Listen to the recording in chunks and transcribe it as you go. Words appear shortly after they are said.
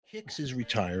KIX is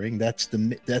retiring. That's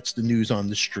the news on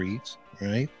the streets,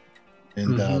 right?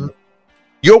 And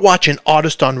you're watching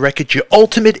Artist on Record, your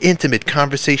ultimate intimate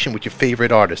conversation with your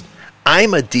favorite artist.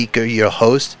 I'm Adika, your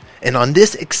host, and on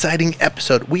this exciting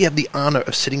episode, we have the honor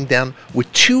of sitting down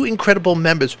with two incredible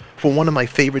members from one of my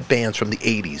favorite bands from the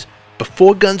 80s.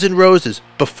 Before Guns N' Roses,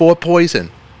 before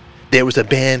Poison, there was a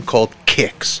band called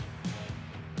KIX.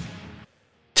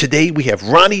 Today we have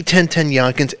Ronnie 1010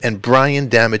 Yonkins and Brian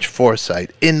Damage Forsythe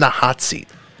in the hot seat.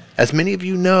 As many of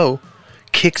you know,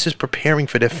 KIX is preparing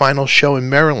for their final show in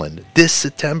Maryland this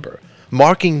September,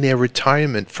 marking their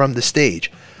retirement from the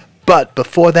stage. But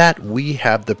before that, we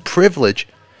have the privilege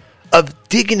of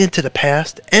digging into the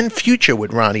past and future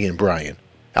with Ronnie and Brian.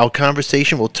 Our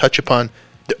conversation will touch upon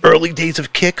the early days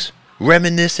of KIX,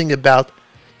 reminiscing about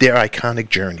their iconic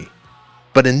journey.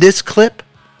 But in this clip,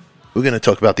 we're going to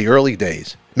talk about the early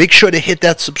days. Make sure to hit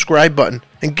that subscribe button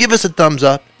and give us a thumbs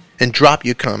up and drop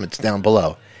your comments down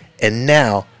below. And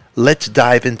now, let's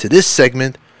dive into this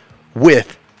segment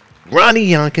with Ronnie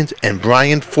Yonkins and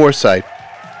Brian Forsythe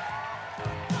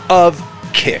of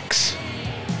KIX.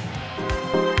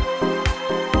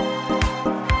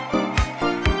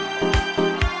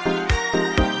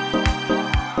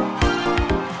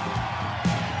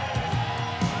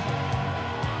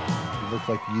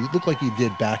 You look like you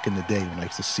did back in the day when I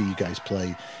used to see you guys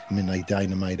play Midnight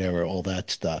Dynamite era, all that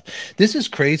stuff. This is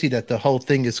crazy that the whole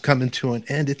thing is coming to an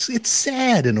end. It's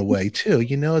sad in a way too.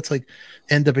 You know, it's like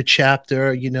end of a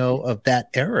chapter, you know, of that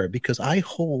era, because I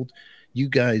hold you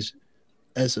guys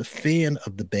as a fan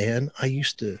of the band. I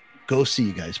used to go see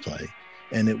you guys play,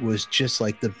 and it was just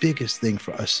like the biggest thing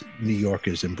for us New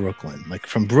Yorkers in Brooklyn. Like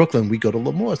from Brooklyn, we go to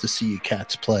Lemoore to see you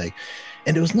cats play,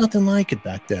 and there was nothing like it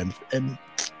back then. And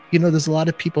you know, there's a lot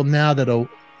of people now that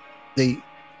they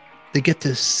get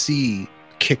to see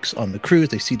KIX on the cruise.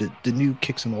 They see the new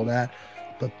KIX and all that.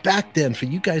 But back then, for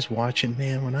you guys watching,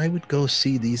 man, when I would go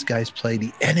see these guys play,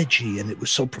 the energy, and it was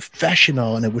so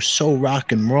professional and it was so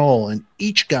rock and roll, and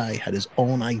each guy had his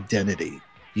own identity.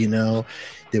 You know,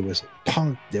 there was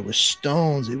punk, there was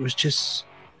Stones. It was just,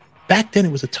 back then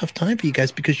it was a tough time for you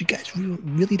guys because you guys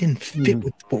really didn't fit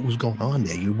with what was going on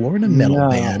there. You weren't a metal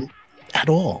band at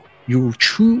all. You were a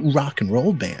true rock and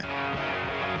roll band.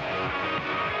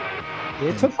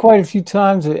 It took quite a few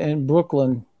times in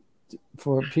Brooklyn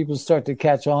for people to start to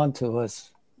catch on to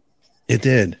us. It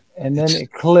did. And then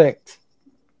it clicked.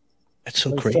 That's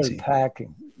so crazy.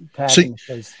 Packing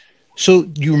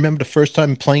so you remember the first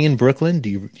time playing in Brooklyn? Do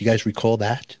you guys recall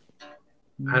that?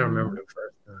 I don't remember the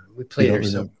first time. We played there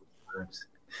so many times.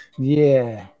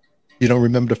 Yeah. You don't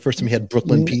remember the first time you had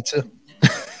Brooklyn pizza?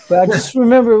 But I just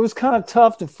remember it was kind of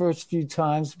tough the first few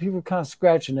times. People were kind of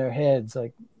scratching their heads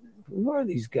like, who are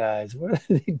these guys? What are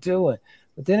they doing?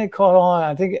 But then it caught on.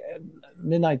 I think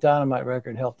Midnight Dynamite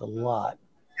record helped a lot.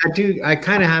 I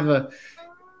kind of have a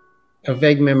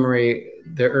vague memory,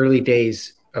 the early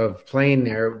days of playing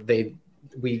there.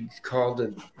 We called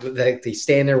it, they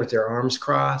stand there with their arms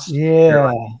crossed. Yeah.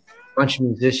 A bunch of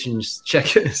musicians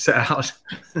checking us out,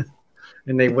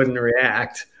 and they wouldn't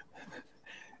react.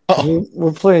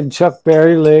 We're playing Chuck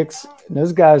Berry licks, and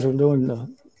those guys were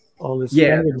doing all this.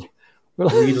 Yeah,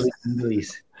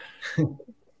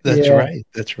 That's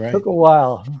right. Took a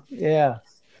while. Yeah,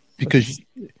 because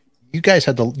you guys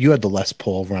had the Les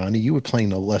Paul, Ronnie. You were playing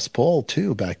the Les Paul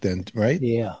too back then, right?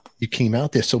 Yeah, you came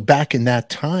out there. So back in that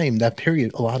time, that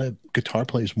period, a lot of guitar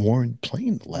players weren't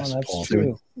playing the Les Paul. That's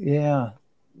true. That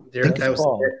was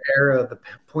the era of the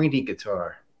pointy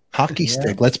guitar. Hockey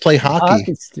stick. Let's play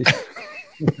hockey stick.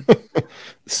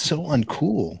 So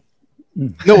uncool.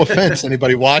 No offense,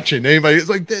 anybody watching. Anybody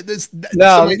like this?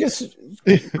 No, just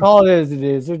call it as it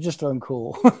is. They're just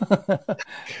uncool.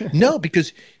 No,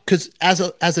 because as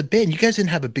a band, you guys didn't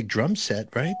have a big drum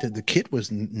set, right? The kit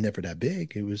was never that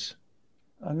big. It was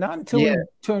not until we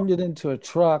turned it into a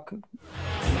truck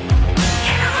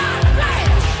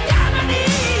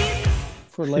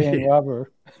for laying rubber.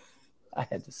 I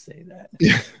had to say that.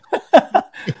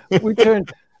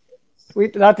 We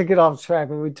not to get off track,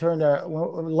 but we turned our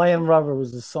Laying Rubber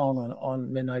was the song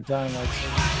on Midnight Dynamite.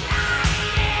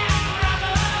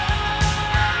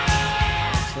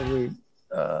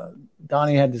 So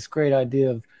Donnie had this great idea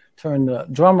of turning the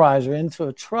drum riser into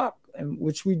a truck, and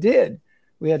which we did.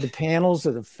 We had the panels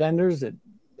of the fenders that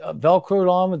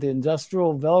Velcroed on with the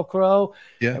industrial Velcro.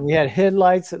 Yeah. And we had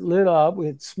headlights that lit up. We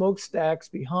had smokestacks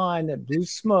behind that blew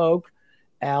smoke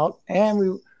out,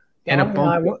 and a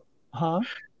bumper.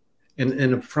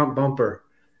 And a front bumper.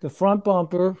 The front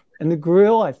bumper and the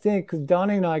grill, I think, because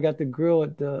Donnie and I got the grill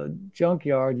at the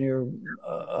junkyard near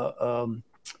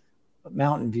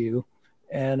Mountain View.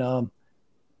 And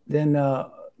then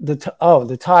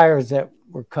the tires that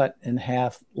were cut in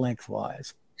half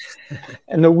lengthwise,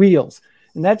 and the wheels.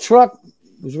 And that truck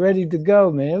was ready to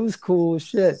go, man. It was cool as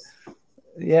shit.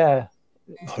 Yeah,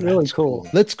 it's really cool.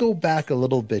 Let's go back a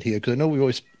little bit here because I know we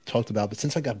always talked about, but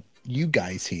since I got you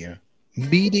guys here,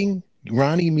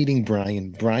 Ronnie meeting Brian,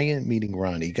 Brian meeting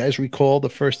Ronnie. You guys recall the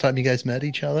first time you guys met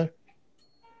each other?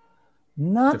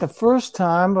 Not the first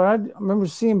time, but I remember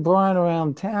seeing Brian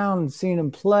around town and seeing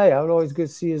him play. I would always go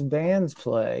see his bands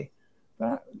play.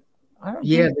 But I don't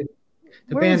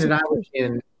the band that I was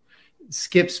in,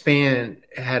 Skip's band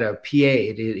had a PA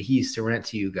he used to rent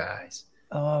to you guys.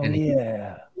 Oh, and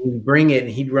yeah. He'd bring it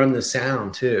and he'd run the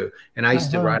sound too. And I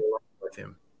used to ride along with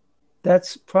him.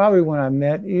 That's probably when I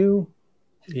met you.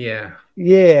 Yeah.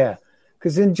 Yeah.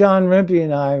 Because then John Rimpey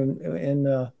and I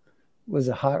was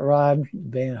a Hot Rod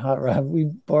band, Hot Rod. We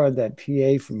borrowed that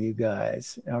PA from you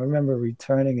guys. I remember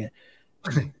returning it.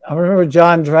 I remember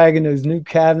John dragging those new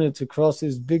cabinets across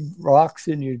those big rocks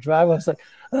in your driveway. I was like,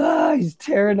 he's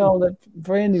tearing all that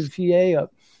brand new PA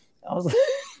up. I was like,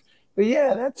 but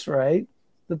yeah, that's right.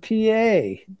 The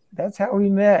PA. That's how we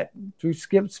met, through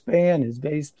Skip's band, his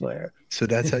bass player. So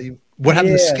that's how you. What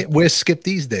happened to Skip? Where's Skip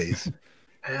these days?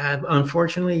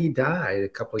 Unfortunately, he died a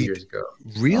couple of years ago.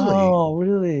 Really? Oh,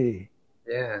 really?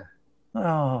 Yeah.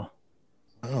 Oh.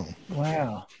 Oh.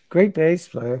 Wow. Great bass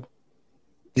player.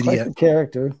 Did Quite the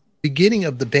character. Beginning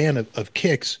of the band of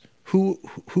KIX, who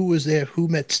was there? Who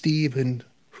met Steve and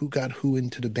who got who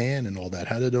into the band and all that?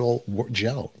 How did it all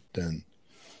gel then?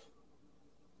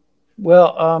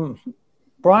 Well,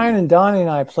 Brian and Donnie and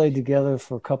I played together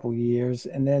for a couple years,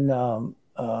 and then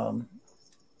our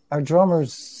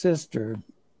drummer's sister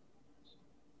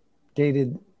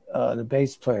dated the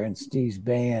bass player in Steve's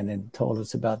band and told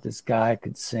us about this guy who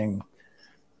could sing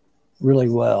really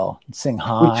well, sing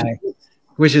high.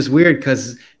 Which is weird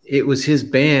because it was his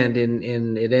band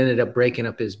and it ended up breaking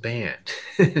up his band.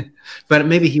 But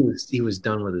maybe he was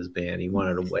done with his band. He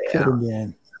wanted a way out.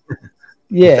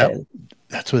 Yeah.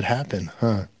 That's what happened,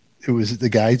 huh? It was the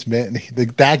guy's man,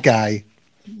 that guy,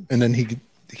 and then he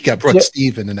got brought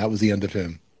Steven, and that was the end of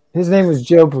him. His name was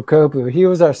Joe Procopo. He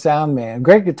was our sound man.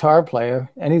 Great guitar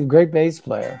player, and he's a great bass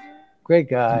player. Great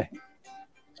guy.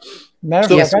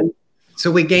 Matter of fact, so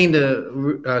we gained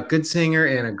a good singer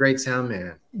and a great sound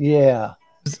man. Yeah.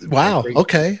 Wow.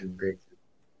 Okay.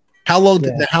 How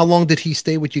long did he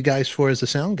stay with you guys for as a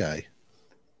sound guy?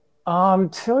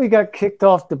 Till he got kicked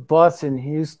off the bus in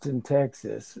Houston,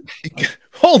 Texas.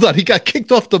 Hold on, he got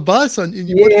kicked off the bus?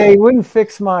 He wouldn't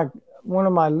fix one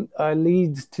of my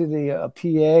leads to the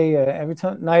PA. Every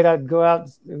night I'd go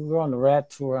out, we were on the Rat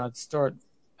tour. I'd start,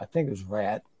 I think it was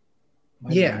Rat.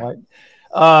 Yeah.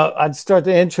 I'd start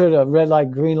the intro to Red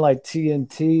Light, Green Light,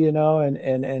 TNT, you know,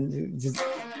 and just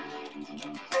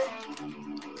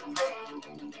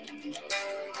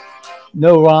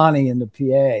no Ronnie in the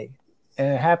PA.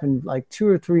 And it happened like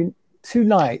two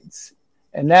nights.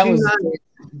 And that was nights,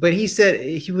 but he said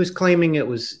he was claiming it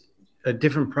was a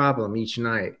different problem each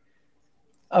night.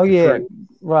 Oh yeah,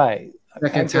 right.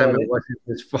 Second time it wasn't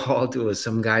his fault. It was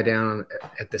some guy down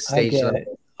at the stage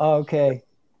level. Oh, okay.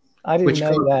 I didn't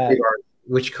know that.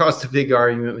 Which caused a big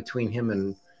argument between him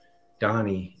and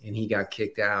Donnie, and he got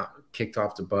kicked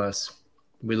off the bus.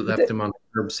 We left him on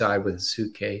the curbside with a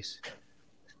suitcase.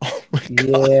 Oh my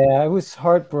God. Yeah, it was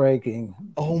heartbreaking.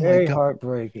 Oh Very my God.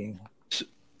 Heartbreaking. So,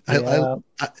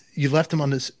 you left him on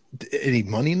this. Any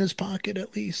money in his pocket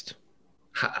at least?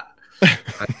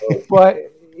 But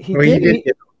he did get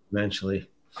it eventually.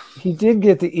 He did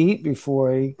get to eat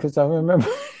before because I remember.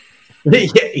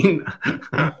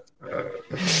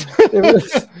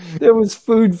 there was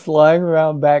food flying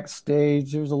around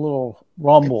backstage. There was a little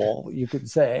rumble, you could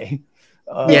say.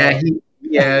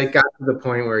 It got to the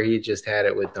point where he just had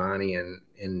it with Donnie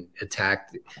and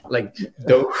attacked, like,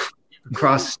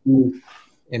 across Steve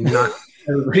and knocked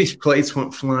everybody's plates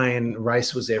went flying.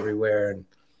 Rice was everywhere.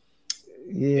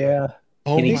 Yeah.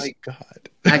 Oh my God.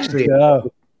 Actually,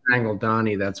 strangled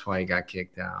Donnie. That's why he got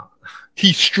kicked out.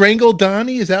 He strangled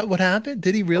Donnie? Is that what happened?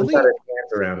 Did he really? He got his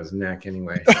hands around his neck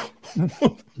anyway.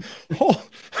 Hold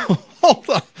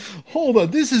on.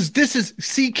 This is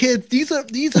see, kids. These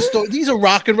are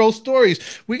rock and roll stories.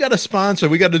 We got a sponsor.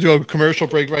 We got to do a commercial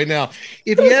break right now.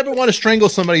 If you ever want to strangle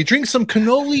somebody, drink some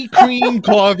cannoli cream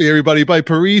coffee, everybody, by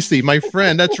Parisi, my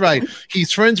friend. That's right.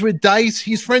 He's friends with Dice.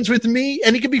 He's friends with me,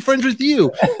 and he can be friends with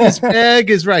you. His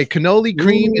bag is right. Cannoli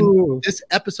cream. And this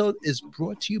episode is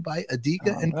brought to you by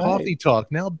Adiga and Coffee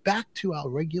Talk. Now back to our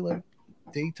regular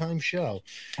daytime show.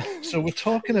 So we're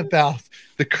talking about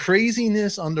the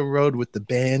craziness on the road with the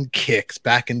band KIX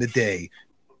back in the day.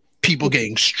 people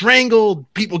getting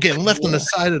strangled, people getting left on the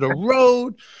side of the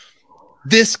road.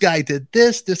 This guy did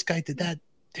this guy did that.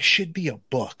 There should be a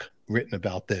book written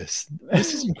about this.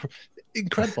 This is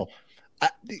incredible.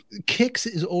 KIX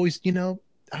is always, you know,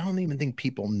 I don't even think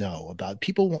people know about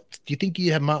people. Do you think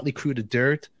you have Motley Crue to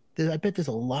dirt? I bet there's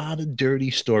a lot of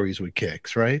dirty stories with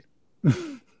KIX, right?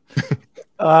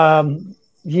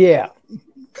 Yeah,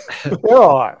 there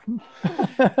are.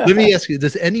 Let me ask you: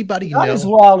 does anybody not know? As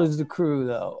wild as the Crew,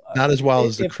 though? Not as wild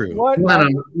as the Crew.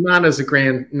 Not as a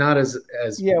grand. Not as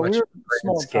yeah. Much We're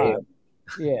small time.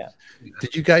 Yeah.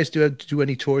 Did you guys do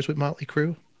any tours with Motley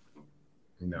Crue?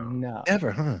 No.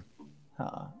 Ever, huh?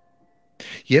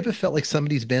 You ever felt like some of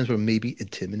these bands were maybe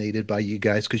intimidated by you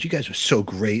guys? Because you guys were so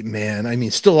great, man. I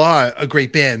mean, still are a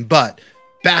great band, but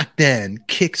back then,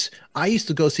 KIX, I used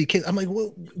to go see KIX. I'm like,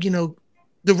 well, you know,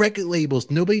 the record labels,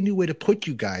 nobody knew where to put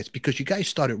you guys because you guys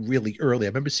started really early. I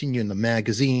remember seeing you in the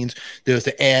magazines. There was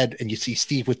the ad, and you see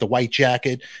Steve with the white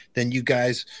jacket. Then you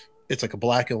guys, it's like a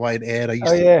black and white ad. I used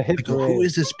to go, who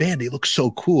is this band? They look so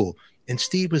cool. And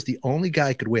Steve was the only guy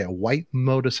who could wear a white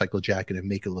motorcycle jacket and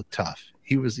make it look tough.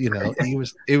 He was, you know,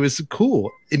 it was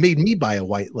cool. It made me buy a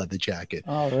white leather jacket.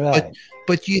 All right.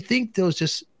 But do you think there was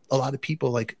just a lot of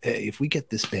people like, hey, if we get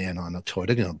this band on a tour,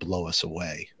 they're going to blow us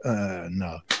away?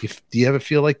 No. Do you ever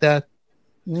feel like that?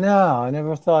 No, I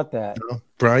never thought that. No?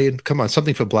 Brian, come on,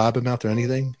 something for Blabbermouth or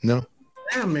anything? No?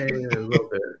 Yeah, maybe a little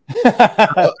bit.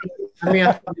 I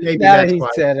mean, maybe now that's he why.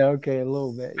 said, okay, a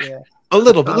little bit, yeah. A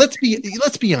little bit. Let's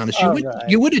be honest.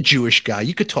 You were a Jewish guy.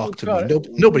 You could talk to me.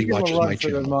 Nobody watches my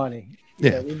channel. Money.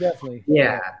 Yeah, we definitely.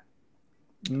 Yeah.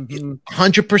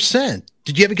 100%.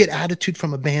 Did you ever get attitude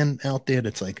from a band out there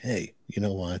that's like, hey, you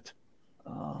know what?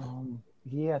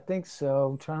 Yeah, I think so.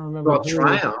 I'm trying to remember. Well,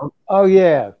 Triumph. Oh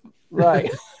yeah,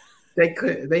 right.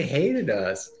 They hated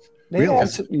us.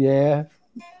 Yeah.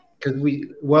 Because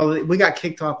we got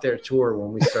kicked off their tour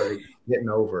when we started getting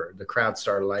over. The crowd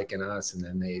started liking us, and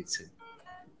then they said,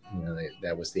 you know,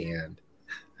 that was the end.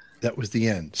 That was the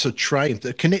end. So Triumph,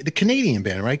 the Canadian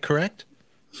band, right? Correct?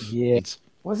 Yeah.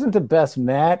 Wasn't the best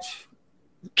match.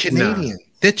 Canadian.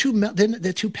 No.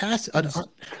 They're too passive.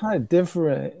 Kind of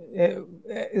different,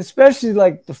 especially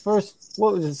like the first.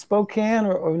 What was it? Spokane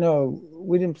or no?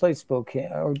 We didn't play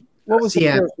Spokane. Or what was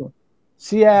Seattle. The first one?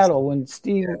 Seattle. When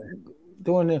Steve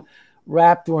doing the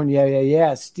rap during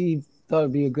yeah. Steve thought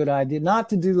it'd be a good idea not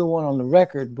to do the one on the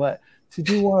record, but to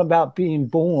do one about being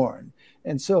born.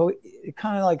 And so it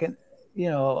kind of like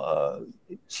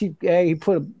cheap gag. He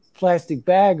put a plastic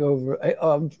bag over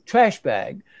a trash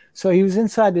bag. So he was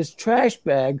inside this trash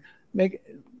bag,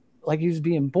 like he was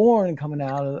being born and coming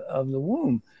out of the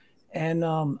womb. And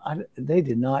they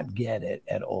did not get it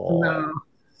at all. No.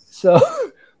 So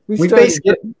we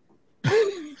started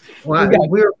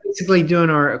we were basically doing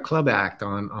our club act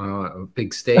on a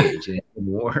big stage, and it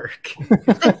didn't work.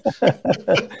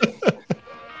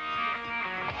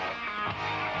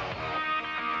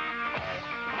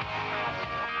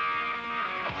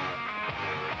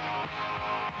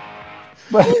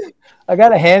 But I got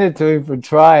to hand it to him for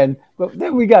trying. But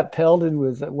then we got pelted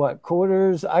with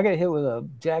quarters. I got hit with a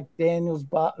Jack Daniels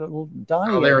bottle.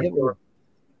 Donnie got hit with.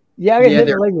 Yeah, I got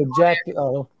hit like with Jack.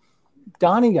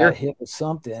 Donnie got hit with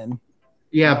something.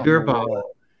 Yeah, beer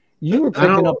bottle. You were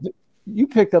picking up. You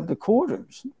picked up the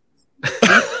quarters.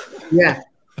 Yeah,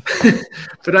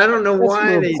 but I don't know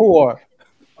why they. Poor.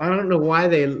 I don't know why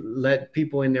they let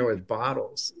people in there with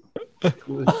bottles. It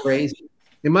was crazy.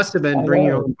 It must have been bring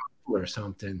your own bottle or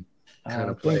something. Kind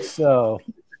of place. Think so.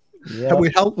 Yeah.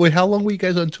 How long were you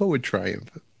guys on tour with Triumph?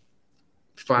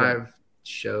 5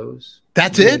 shows.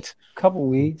 That's it? Couple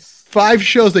weeks. 5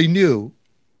 shows. They knew.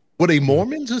 Were they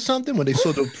Mormons or something? When they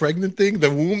saw the pregnant thing, the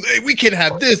womb, hey, we can't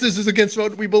have this. This is against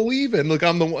what we believe in. Look,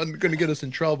 I'm the one going to get us in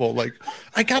trouble. Like,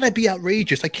 I got to be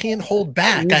outrageous. I can't hold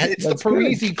back. It's the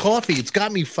Parisi coffee. It's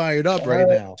got me fired up right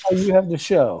now. You have the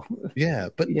show. Yeah.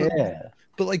 But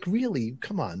like, really,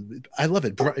 come on. I love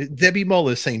it. Debbie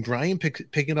Muller is saying, Brian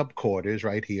picking up quarters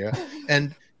right here.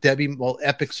 And Debbie,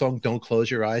 epic song, Don't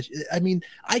Close Your Eyes. I mean,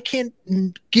 I can't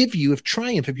give you,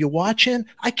 if you're watching,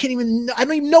 I don't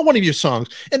even know one of your songs.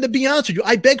 And to be honest with you,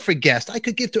 I beg for guests. I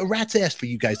could give to a rat's ass for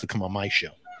you guys to come on my show.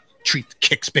 Treat the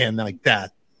KIX band like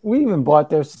that. We even bought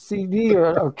their CD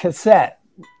or cassette.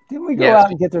 Didn't we go out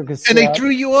and get their cassette? And they threw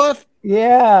you off?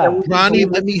 Yeah. Ronnie,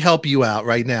 let me help you out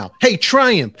right now. Hey,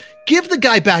 Triumph, give the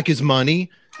guy back his money.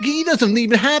 He doesn't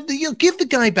even have give the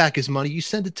guy back his money. You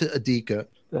send it to Adika.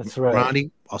 That's right.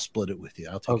 Ronnie, I'll split it with you.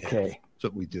 I'll take it. That's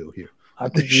what we do here. I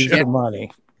could use the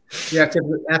money. Yeah,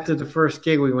 after the first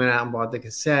gig, we went out and bought the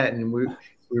cassette, and we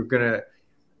were going to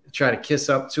try to kiss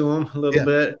up to him a little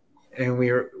bit. and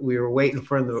we were waiting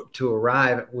for them to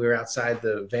arrive. We were outside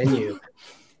the venue,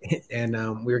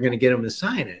 and we were going to get them to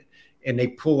sign it. And they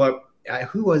pull up.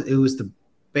 It was the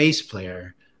bass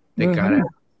player that got out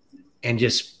and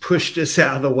just pushed us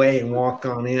out of the way and walked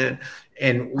on in.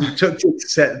 And we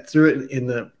threw it in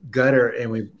the gutter,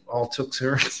 and we all took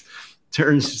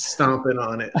turns stomping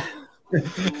on it.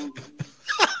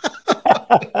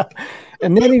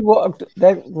 And then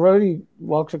that roadie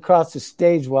walked across the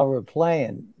stage while we were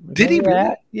playing. Did he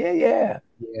really? Yeah.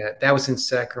 Yeah, that was in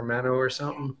Sacramento or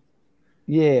something.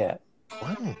 Yeah.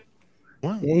 Wow.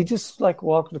 Yeah, he just like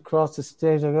walked across the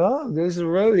stage like, oh, there's a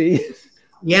roadie.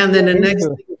 Yeah, and then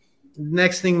the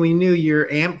next thing we knew,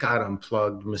 your amp got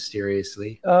unplugged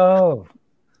mysteriously. Oh,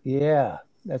 yeah,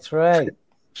 that's right.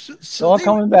 So it's all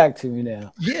coming back to me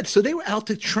now. Yeah, so they were out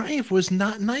to Triumph was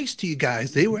not nice to you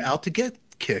guys. They were out to get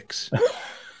KIX.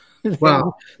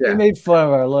 Well, they made fun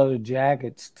of our leather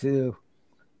jackets too.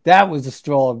 That was the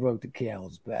straw that broke the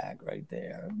camel's back right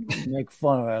there. Make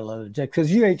fun of our leather jacket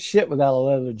because you ain't shit without a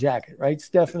leather jacket, right,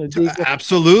 Stefan?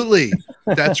 Absolutely,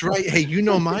 that's right. Hey, you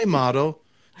know my motto: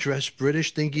 dress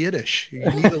British, think Yiddish. You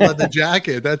need a leather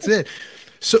jacket. That's it.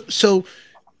 So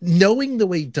knowing the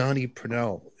way Donnie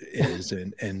Purnell is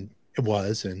and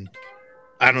was, and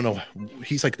I don't know,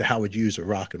 he's like the Howard Hughes of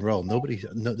rock and roll.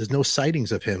 There's no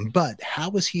sightings of him. But how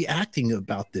was he acting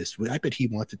about this? I bet he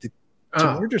wanted to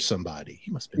murder somebody.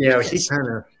 He must have been. Yeah, he kind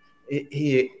of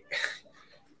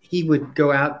he would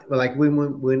go out like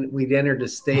when we'd enter the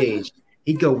stage,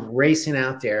 he'd go racing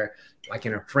out there like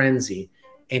in a frenzy,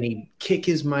 and he'd kick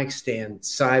his mic stand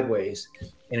sideways,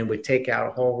 and it would take out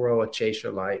a whole row of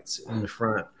chaser lights in the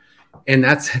front. And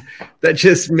that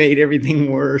just made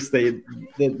everything worse. The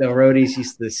roadies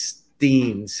used to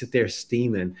sit there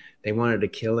steaming. They wanted to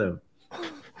kill him.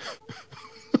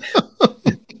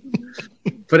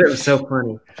 But it was so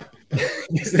funny.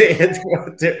 They had to go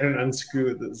out there and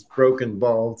unscrew those broken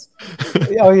balls.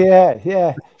 Oh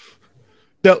yeah.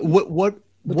 What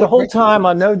the whole time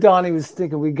I know Donnie was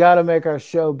thinking we got to make our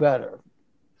show better.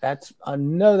 I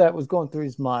know that was going through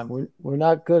his mind. We're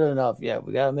not good enough yet.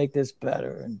 We got to make this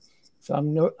better. And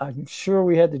so I'm sure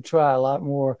we had to try a lot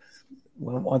more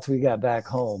once we got back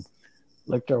home,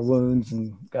 licked our wounds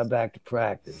and got back to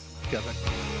practice.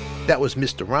 That was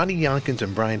Mr. Ronnie Yonkins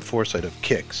and Brian Forsythe of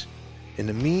KIX. In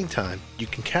the meantime, you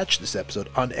can catch this episode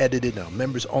unedited in our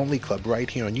members only club right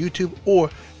here on YouTube, or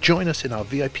join us in our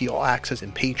VIP All Access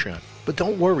and Patreon. But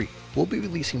don't worry, we'll be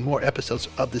releasing more episodes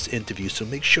of this interview, so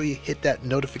make sure you hit that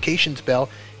notifications bell,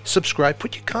 subscribe,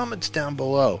 put your comments down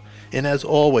below, and as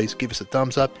always, give us a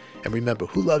thumbs up, and remember,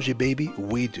 who loves you, baby?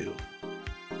 We do.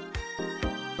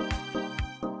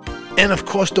 And of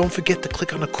course, don't forget to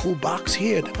click on the cool box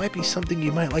here. That might be something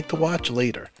you might like to watch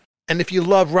later. And if you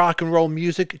love rock and roll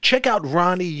music, check out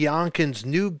Ronnie Yonkins'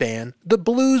 new band, the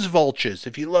Blues Vultures.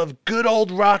 If you love good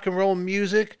old rock and roll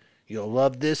music, you'll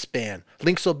love this band.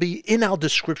 Links will be in our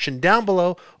description down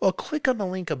below, or click on the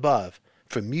link above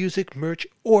for music, merch,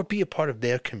 or be a part of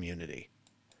their community.